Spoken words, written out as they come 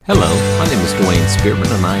Hello, my name is Dwayne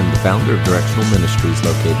Spearman, and I am the founder of Directional Ministries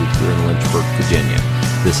located here in Lynchburg, Virginia.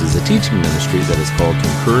 This is a teaching ministry that is called to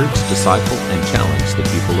encourage, disciple, and challenge the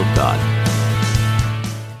people of God.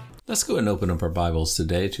 Let's go and open up our Bibles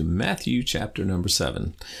today to Matthew chapter number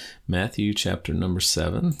 7. Matthew chapter number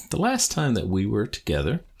 7. The last time that we were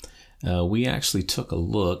together, we actually took a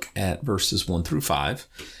look at verses 1 through 5,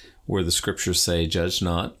 where the scriptures say, "Judge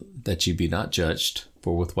not, that ye be not judged.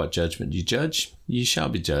 For with what judgment ye judge, ye shall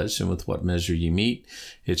be judged, and with what measure ye mete,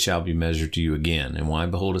 it shall be measured to you again. And why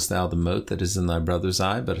beholdest thou the mote that is in thy brother's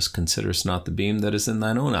eye, but considerest not the beam that is in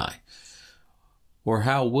thine own eye? Or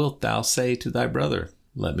how wilt thou say to thy brother,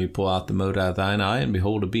 Let me pull out the mote out of thine eye, and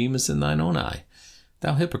behold, a beam is in thine own eye?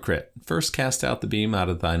 Thou hypocrite, first cast out the beam out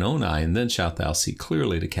of thine own eye, and then shalt thou see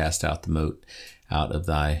clearly to cast out the mote out of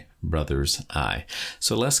thy brother's eye."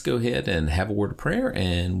 So let's go ahead and have a word of prayer,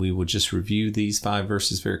 and we will just review these 5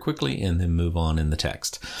 verses very quickly and then move on in the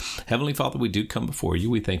text. Heavenly Father, we do come before you.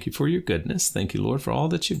 We thank you for your goodness. Thank you, Lord, for all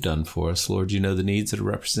that you've done for us. Lord, you know the needs that are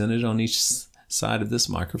represented on each side of this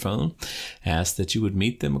microphone. Ask that you would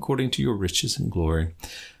meet them according to your riches and glory.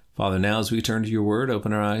 Father, now as we turn to your word,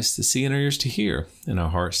 open our eyes to see and our ears to hear, and our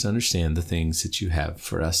hearts to understand the things that you have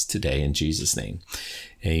for us today. In Jesus' name,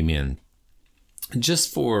 amen.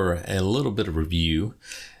 Just for a little bit of review,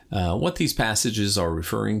 what these passages are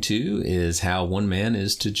referring to is how one man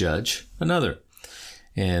is to judge another.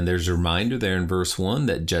 And there's a reminder there in verse 1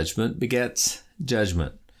 that judgment begets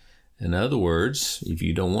judgment. In other words, if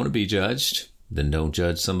you don't want to be judged, then don't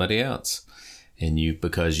judge somebody else. And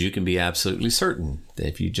because you can be absolutely certain that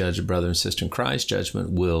if you judge a brother and sister in Christ,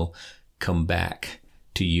 judgment will come back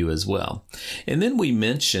to you as well. And then we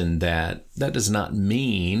mentioned that does not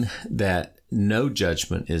mean that no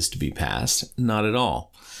judgment is to be passed. Not at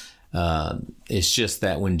all. It's just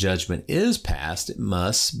that when judgment is passed, it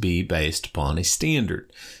must be based upon a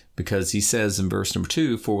standard. Because he says in verse number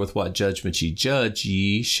 2, "For with what judgment ye judge,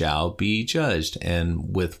 ye shall be judged.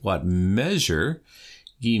 And with what measure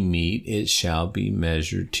ye mete, it shall be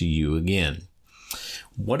measured to you again."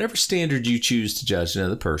 Whatever standard you choose to judge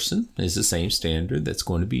another person is the same standard that's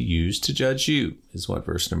going to be used to judge you, is what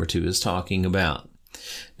verse number 2 is talking about.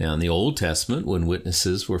 Now, in the Old Testament, when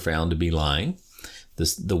witnesses were found to be lying,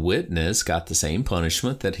 the witness got the same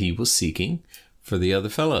punishment that he was seeking for the other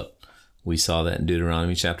fellow. We saw that in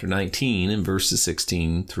Deuteronomy chapter 19 and verses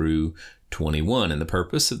 16 through 21. And the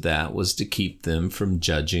purpose of that was to keep them from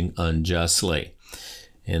judging unjustly.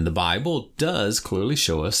 And the Bible does clearly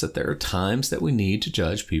show us that there are times that we need to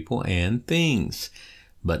judge people and things.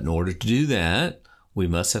 But in order to do that, we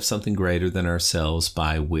must have something greater than ourselves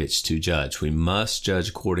by which to judge. We must judge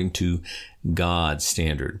according to God's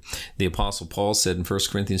standard. The Apostle Paul said in 1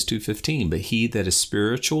 Corinthians 2:15, "But he that is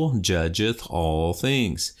spiritual judgeth all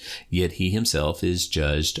things, yet he himself is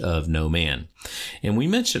judged of no man." And we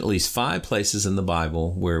mentioned at least 5 places in the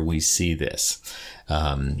Bible where we see this.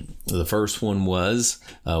 The first one was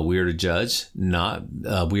we are to judge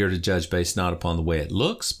based not upon the way it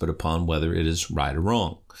looks, but upon whether it is right or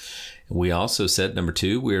wrong. We also said, number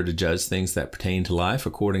 2, we are to judge things that pertain to life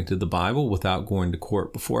according to the Bible without going to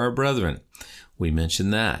court before our brethren. We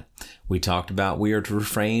mentioned that. We talked about we are to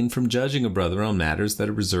refrain from judging a brother on matters that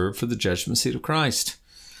are reserved for the judgment seat of Christ.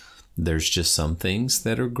 There's just some things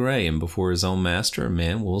that are gray, and before his own master, a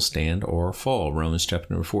man will stand or fall. Romans chapter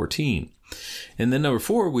number 14. And then number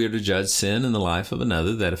 4, we are to judge sin in the life of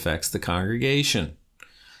another that affects the congregation.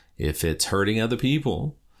 If it's hurting other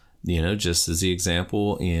people, just as the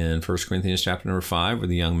example in 1 Corinthians chapter number 5, where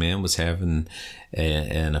the young man was having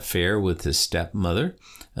an affair with his stepmother,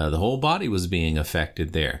 the whole body was being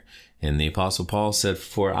affected there. And the Apostle Paul said,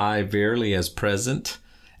 "For I verily as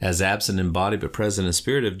absent in body but present in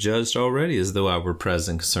spirit, have judged already as though I were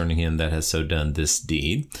present concerning him that has so done this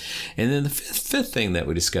deed." And then the fifth thing that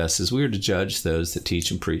we discuss is we are to judge those that teach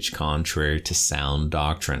and preach contrary to sound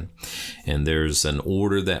doctrine. And there's an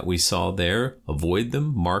order that we saw there: avoid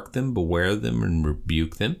them, mark them, beware them, and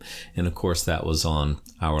rebuke them. And of course, that was on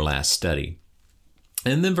our last study.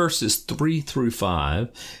 And then verses 3 through 5,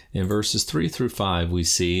 in verses 3 through 5, we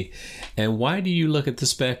see, "And why do you look at the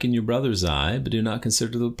speck in your brother's eye, but do not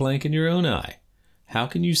consider the plank in your own eye? How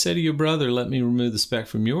can you say to your brother, Let me remove the speck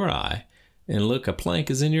from your eye, and look, a plank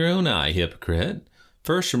is in your own eye, hypocrite?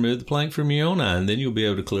 First remove the plank from your own eye, and then you'll be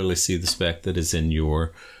able to clearly see the speck that is in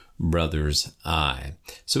your brother's eye."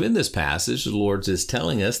 So in this passage, the Lord is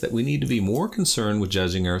telling us that we need to be more concerned with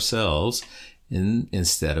judging ourselves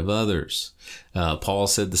instead of others. Paul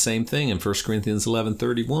said the same thing in 1 Corinthians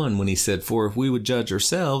 11:31 when he said, "For if we would judge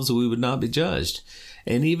ourselves, we would not be judged."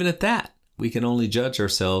 And even at that, We can only judge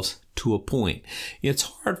ourselves to a point. It's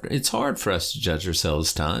hard for us to judge ourselves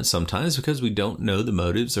sometimes because we don't know the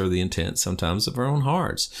motives or the intent sometimes of our own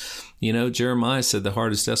hearts. Jeremiah said the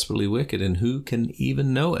heart is desperately wicked, and who can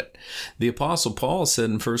even know it? The Apostle Paul said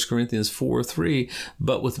in 1 Corinthians 4:3,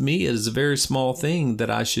 but with me it is a very small thing that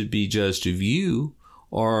I should be judged of you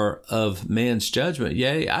or of man's judgment.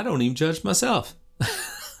 Yea, I don't even judge myself.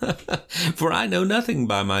 For I know nothing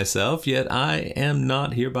by myself, yet I am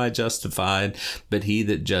not hereby justified, but he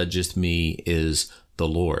that judgeth me is the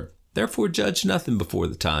Lord. Therefore judge nothing before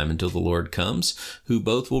the time until the Lord comes, who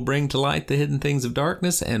both will bring to light the hidden things of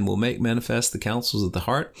darkness and will make manifest the counsels of the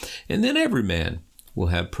heart, and then every man will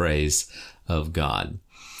have praise of God.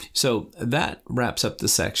 So that wraps up the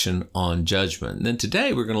section on judgment. And then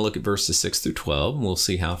today we're going to look at verses 6 through 12, and we'll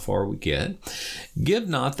see how far we get. Give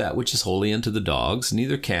not that which is holy unto the dogs,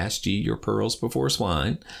 neither cast ye your pearls before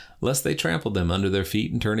swine, lest they trample them under their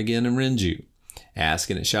feet and turn again and rend you. Ask,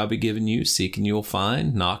 and it shall be given you. Seek, and you will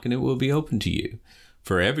find. Knock, and it will be opened to you.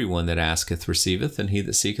 For everyone that asketh receiveth, and he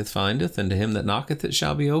that seeketh findeth, and to him that knocketh it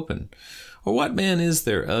shall be opened. Or what man is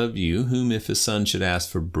there of you, whom if his son should ask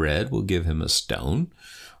for bread, will give him a stone?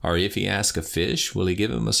 Or if he ask a fish, will he give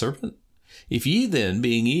him a serpent? If ye then,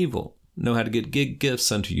 being evil, know how to give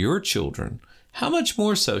gifts unto your children, how much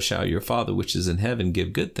more so shall your Father which is in heaven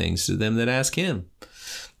give good things to them that ask him?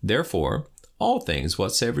 Therefore, all things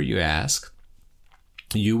whatsoever you ask,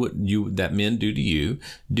 that men do to you,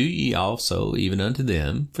 do ye also even unto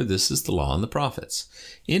them, for this is the law and the prophets.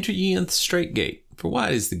 Enter ye in the strait gate, for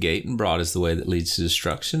wide is the gate, and broad is the way that leads to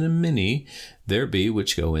destruction, and many there be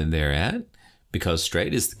which go in thereat. Because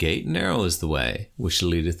strait is the gate, and narrow is the way, which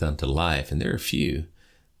leadeth unto life, and there are few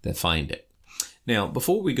that find it. Now,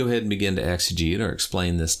 before we go ahead and begin to exegete or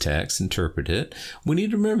explain this text, interpret it, we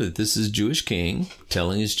need to remember that this is a Jewish king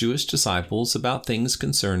telling his Jewish disciples about things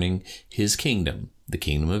concerning his kingdom, the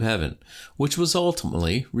kingdom of heaven, which was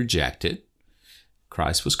ultimately rejected.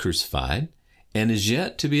 Christ was crucified and is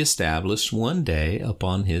yet to be established one day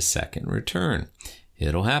upon his second return.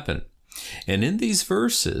 It'll happen. And in these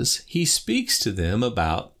verses, he speaks to them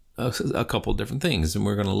about a couple different things, and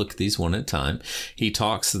we're going to look at these one at a time. He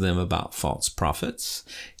talks to them about false prophets.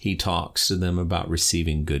 He talks to them about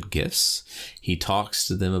receiving good gifts. He talks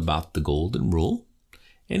to them about the golden rule,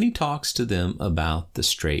 and he talks to them about the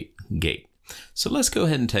strait gate. So let's go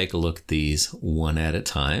ahead and take a look at these one at a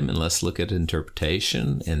time, and let's look at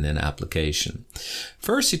interpretation and then application.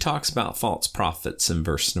 First, he talks about false prophets in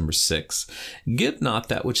verse number 6. Give not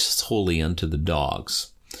that which is holy unto the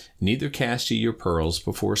dogs, neither cast ye your pearls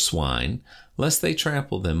before swine, lest they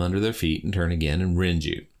trample them under their feet and turn again and rend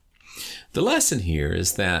you. The lesson here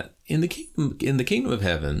is that in the kingdom of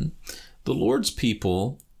heaven, the Lord's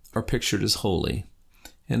people are pictured as holy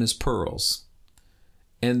and as pearls.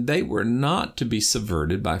 And they were not to be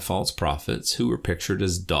subverted by false prophets who were pictured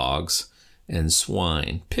as dogs and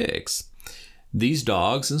swine, pigs. These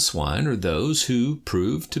dogs and swine are those who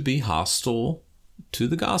proved to be hostile to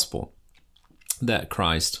the gospel that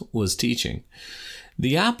Christ was teaching.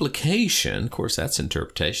 The application, of course, that's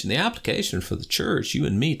interpretation. The application for the church, you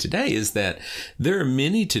and me today, is that there are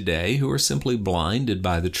many today who are simply blinded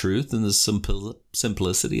by the truth and the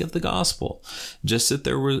simplicity of the gospel, just that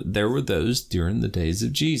there were those during the days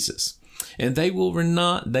of Jesus, and they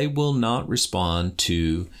will not respond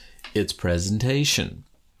to its presentation.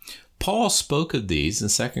 Paul spoke of these in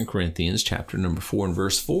 2 Corinthians chapter number 4 and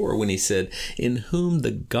verse 4 when he said, in whom the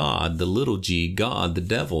God, the little g, God, the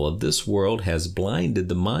devil of this world has blinded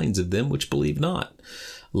the minds of them which believe not,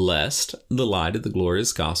 lest the light of the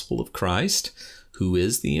glorious gospel of Christ, who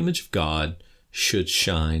is the image of God, should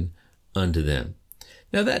shine unto them.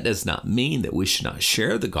 Now that does not mean that we should not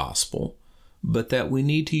share the gospel, but that we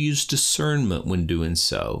need to use discernment when doing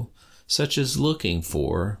so, such as looking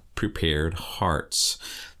for prepared hearts.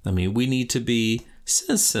 I mean, we need to be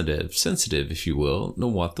sensitive, if you will, to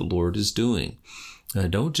what the Lord is doing.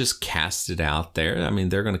 Don't just cast it out there. I mean,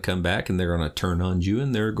 they're going to come back and they're going to turn on you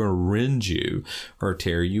and they're going to rend you or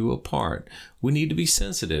tear you apart. We need to be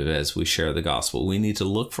sensitive as we share the gospel. We need to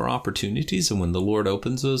look for opportunities, and when the Lord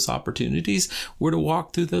opens those opportunities, we're to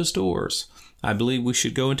walk through those doors. I believe we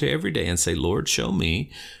should go into every day and say, Lord, show me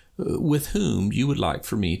with whom you would like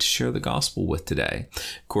for me to share the gospel with today.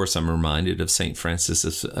 Of course, I'm reminded of St.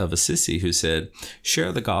 Francis of Assisi, who said,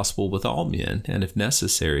 share the gospel with all men, and if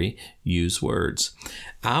necessary, use words.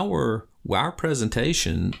 Our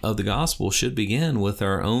presentation of the gospel should begin with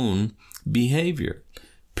our own behavior.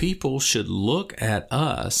 people should look at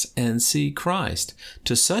us and see Christ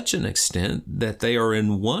to such an extent that they are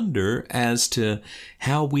in wonder as to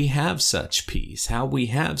how we have such peace, how we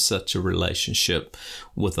have such a relationship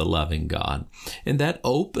with a loving God. And that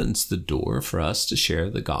opens the door for us to share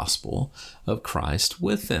the gospel of Christ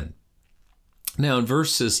with them. Now, in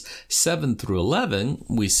verses 7 through 11,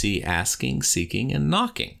 we see asking, seeking, and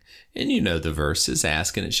knocking. And you know the verses,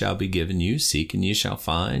 ask and it shall be given you, seek and you shall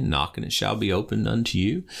find, knock and it shall be opened unto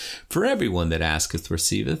you. For everyone that asketh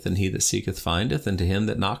receiveth, and he that seeketh findeth, and to him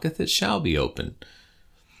that knocketh it shall be opened.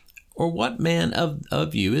 Or what man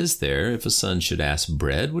of you is there, if a son should ask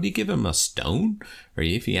bread, would he give him a stone? Or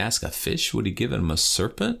if he ask a fish, would he give him a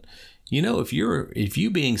serpent? You know, if you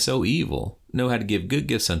being so evil know how to give good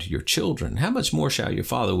gifts unto your children, how much more shall your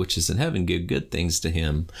Father which is in heaven give good things to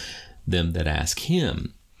them that ask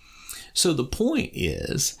him? So the point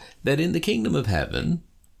is that in the kingdom of heaven,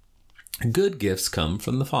 good gifts come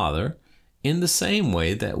from the Father in the same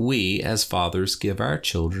way that we as fathers give our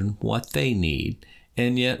children what they need,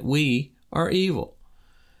 and yet we are evil.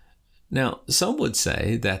 Now, some would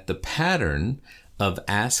say that the pattern of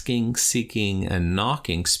asking, seeking, and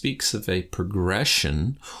knocking speaks of a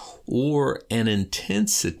progression or an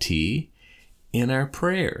intensity in our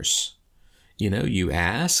prayers. You know, you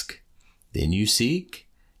ask, then you seek,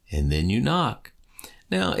 and then you knock.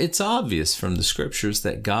 Now, it's obvious from the scriptures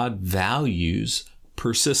that God values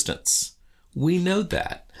persistence. We know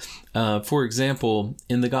that. For example,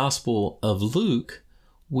 in the Gospel of Luke,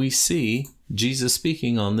 we see Jesus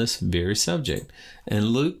speaking on this very subject. In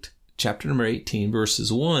Luke chapter number 18,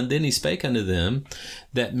 verses 1, then he spake unto them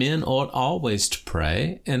that men ought always to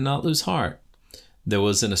pray and not lose heart. There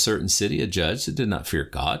was in a certain city a judge that did not fear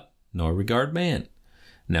God, nor regard man.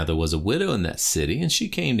 Now there was a widow in that city, and she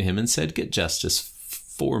came to him and said, Get justice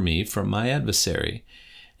for me from my adversary.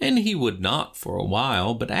 And he would not for a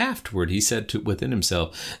while, but afterward he said within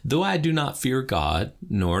himself, Though I do not fear God,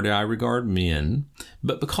 nor do I regard men,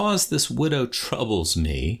 but because this widow troubles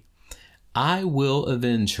me, I will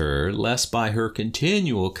avenge her, lest by her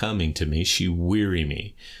continual coming to me she weary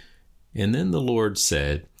me. And then the Lord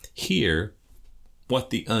said, Hear what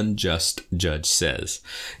the unjust judge says.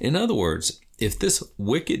 In other words, if this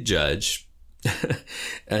wicked judge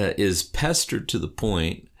is pestered to the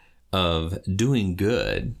point of doing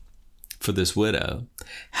good for this widow,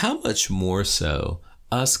 how much more so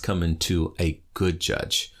us coming to a good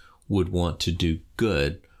judge would want to do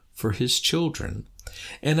good for his children.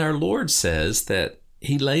 And our Lord says that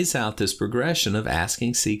he lays out this progression of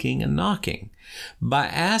asking, seeking, and knocking. By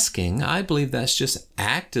asking, I believe that's just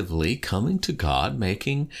actively coming to God,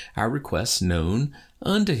 making our requests known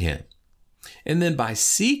unto him. And then by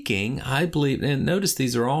seeking, I believe, and notice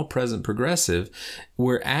these are all present progressive,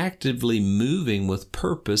 we're actively moving with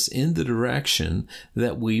purpose in the direction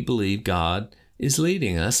that we believe God is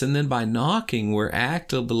leading us. And then by knocking, we're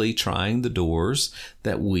actively trying the doors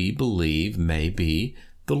that we believe may be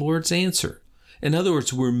the Lord's answer. In other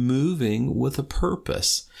words, we're moving with a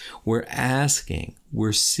purpose. We're asking,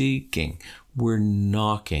 we're seeking, we're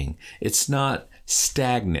knocking. It's not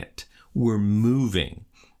stagnant. We're moving.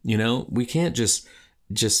 You know, we can't just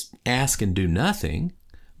ask and do nothing,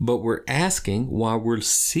 but we're asking while we're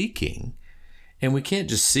seeking. And we can't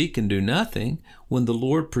just seek and do nothing. When the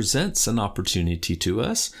Lord presents an opportunity to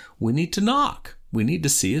us, we need to knock. We need to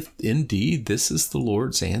see if indeed this is the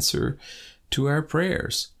Lord's answer to our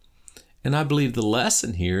prayers. And I believe the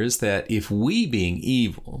lesson here is that if we, being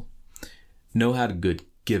evil, know how to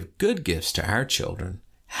give good gifts to our children,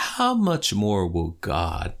 how much more will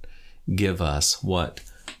God give us what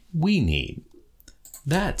we need?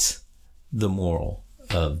 That's the moral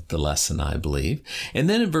of the lesson, I believe. And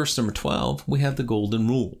then in verse number 12, we have the golden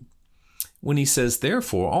rule. When he says,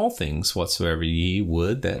 Therefore, all things whatsoever ye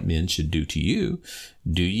would that men should do to you,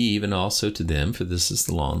 do ye even also to them, for this is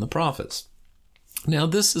the law and the prophets. Now,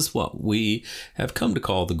 this is what we have come to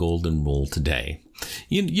call the golden rule today.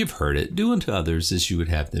 You've heard it. Do unto others as you would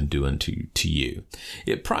have them do unto you.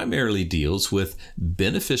 It primarily deals with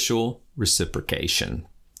beneficial reciprocation.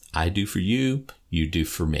 I do for you, you do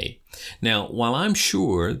for me. Now, while I'm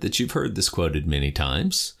sure that you've heard this quoted many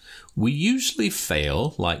times, we usually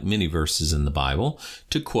fail, like many verses in the Bible,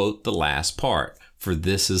 to quote the last part, for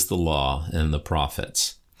this is the law and the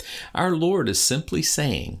prophets. Our Lord is simply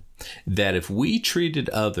saying that if we treated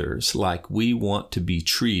others like we want to be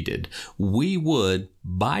treated, we would,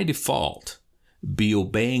 by default, be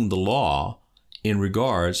obeying the law in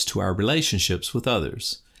regards to our relationships with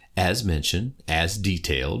others, as mentioned, as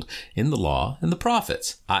detailed in the law and the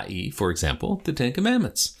prophets, i.e., for example, the Ten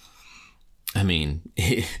Commandments. I mean,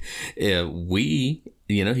 we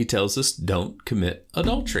he tells us don't commit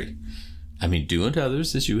adultery. I mean, do unto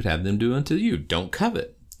others as you would have them do unto you. Don't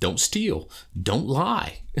covet. Don't steal. Don't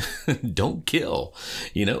lie. Don't kill.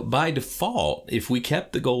 By default, if we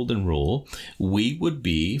kept the golden rule, we would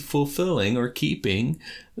be fulfilling or keeping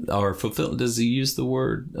or fulfill. Does he use the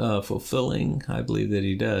word fulfilling? I believe that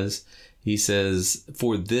he does. He says,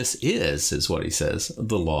 for this is what he says,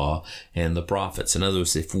 the law and the prophets. In other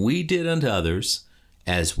words, if we did unto others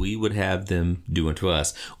as we would have them do unto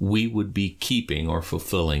us, we would be keeping or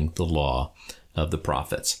fulfilling the law of the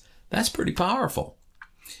prophets. That's pretty powerful.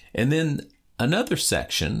 And then another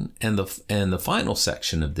section, and the final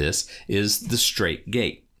section of this is the strait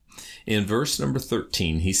gate. In verse number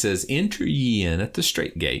 13, he says, enter ye in at the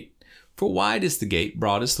strait gate, for wide is the gate,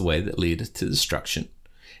 broad is the way that leadeth to destruction.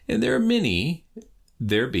 And there are many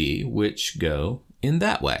there be which go in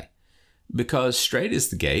that way. Because strait is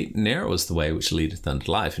the gate, narrow is the way which leadeth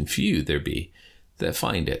unto life, and few there be that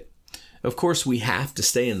find it. Of course, we have to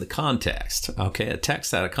stay in the context. Okay, a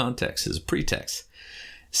text out of context is a pretext.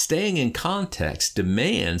 Staying in context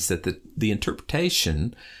demands that the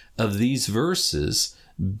interpretation of these verses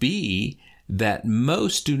be that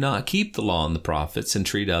most do not keep the law and the prophets and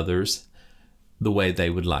treat others the way they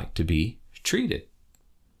would like to be treated.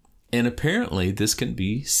 And apparently this can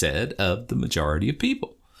be said of the majority of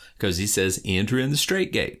people, because he says, enter in the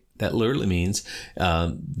strait gate. That literally means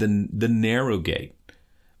the narrow gate.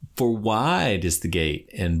 For wide is the gate,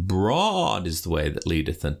 and broad is the way that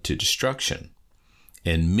leadeth unto destruction.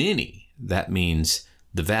 And many, that means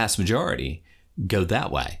the vast majority, go that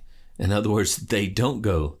way. In other words, they don't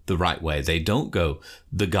go the right way. They don't go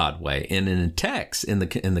the God way. And in the text, in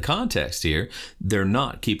the context here, they're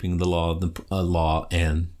not keeping the law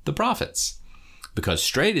and the prophets. Because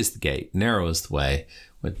strait is the gate, narrow is the way,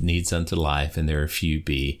 what leads unto life, and there are few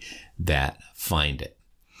be that find it.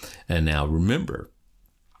 And now remember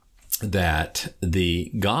that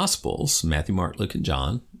the Gospels, Matthew, Mark, Luke, and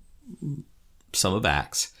John, some of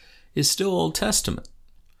Acts, is still Old Testament.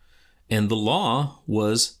 And the law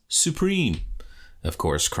was supreme. Of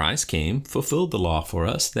course, Christ came, fulfilled the law for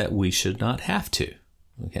us that we should not have to.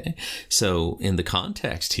 Okay? So in the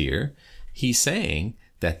context here, he's saying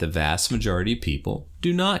that the vast majority of people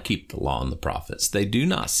do not keep the law and the prophets. They do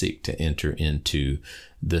not seek to enter into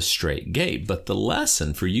the strait gate. But the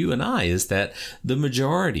lesson for you and I is that the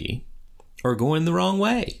majority are going the wrong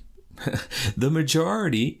way. The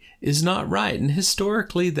majority is not right. And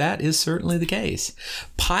historically, that is certainly the case.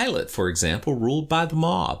 Pilate, for example, ruled by the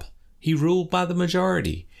mob. He ruled by the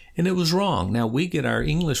majority, and it was wrong. Now, we get our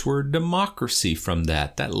English word democracy from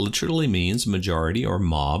that. That literally means majority or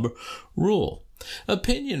mob rule.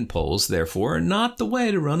 Opinion polls, therefore, are not the way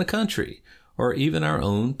to run a country or even our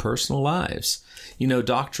own personal lives.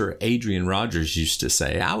 Dr. Adrian Rogers used to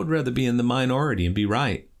say, I would rather be in the minority and be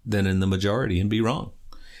right than in the majority and be wrong.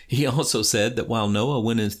 He also said that while Noah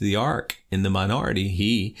went into the ark in the minority,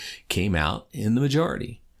 he came out in the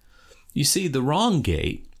majority. You see, the wrong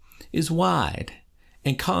gate is wide,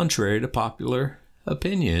 and contrary to popular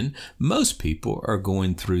opinion, most people are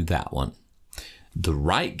going through that one. The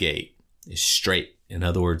right gate is straight. In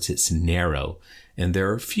other words, it's narrow, and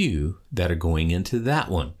there are few that are going into that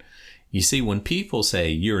one. You see, when people say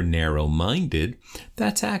you're narrow-minded,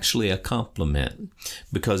 that's actually a compliment,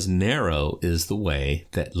 because narrow is the way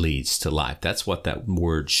that leads to life. That's what that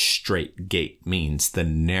word strait gate means, the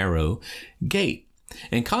narrow gate.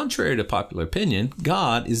 And contrary to popular opinion,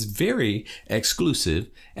 God is very exclusive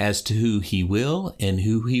as to who he will and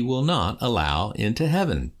who he will not allow into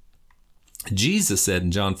heaven. Jesus said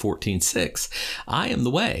in John 14:6, I am the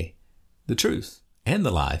way, the truth, and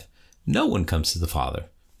the life. No one comes to the Father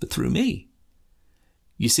but through me.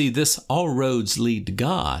 You see, this all roads lead to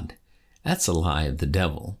God. That's a lie of the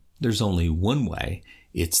devil. There's only one way.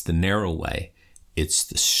 It's the narrow way. It's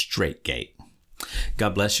the strait gate.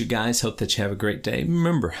 God bless you guys. Hope that you have a great day.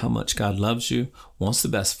 Remember how much God loves you, wants the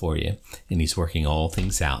best for you, and he's working all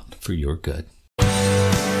things out for your good.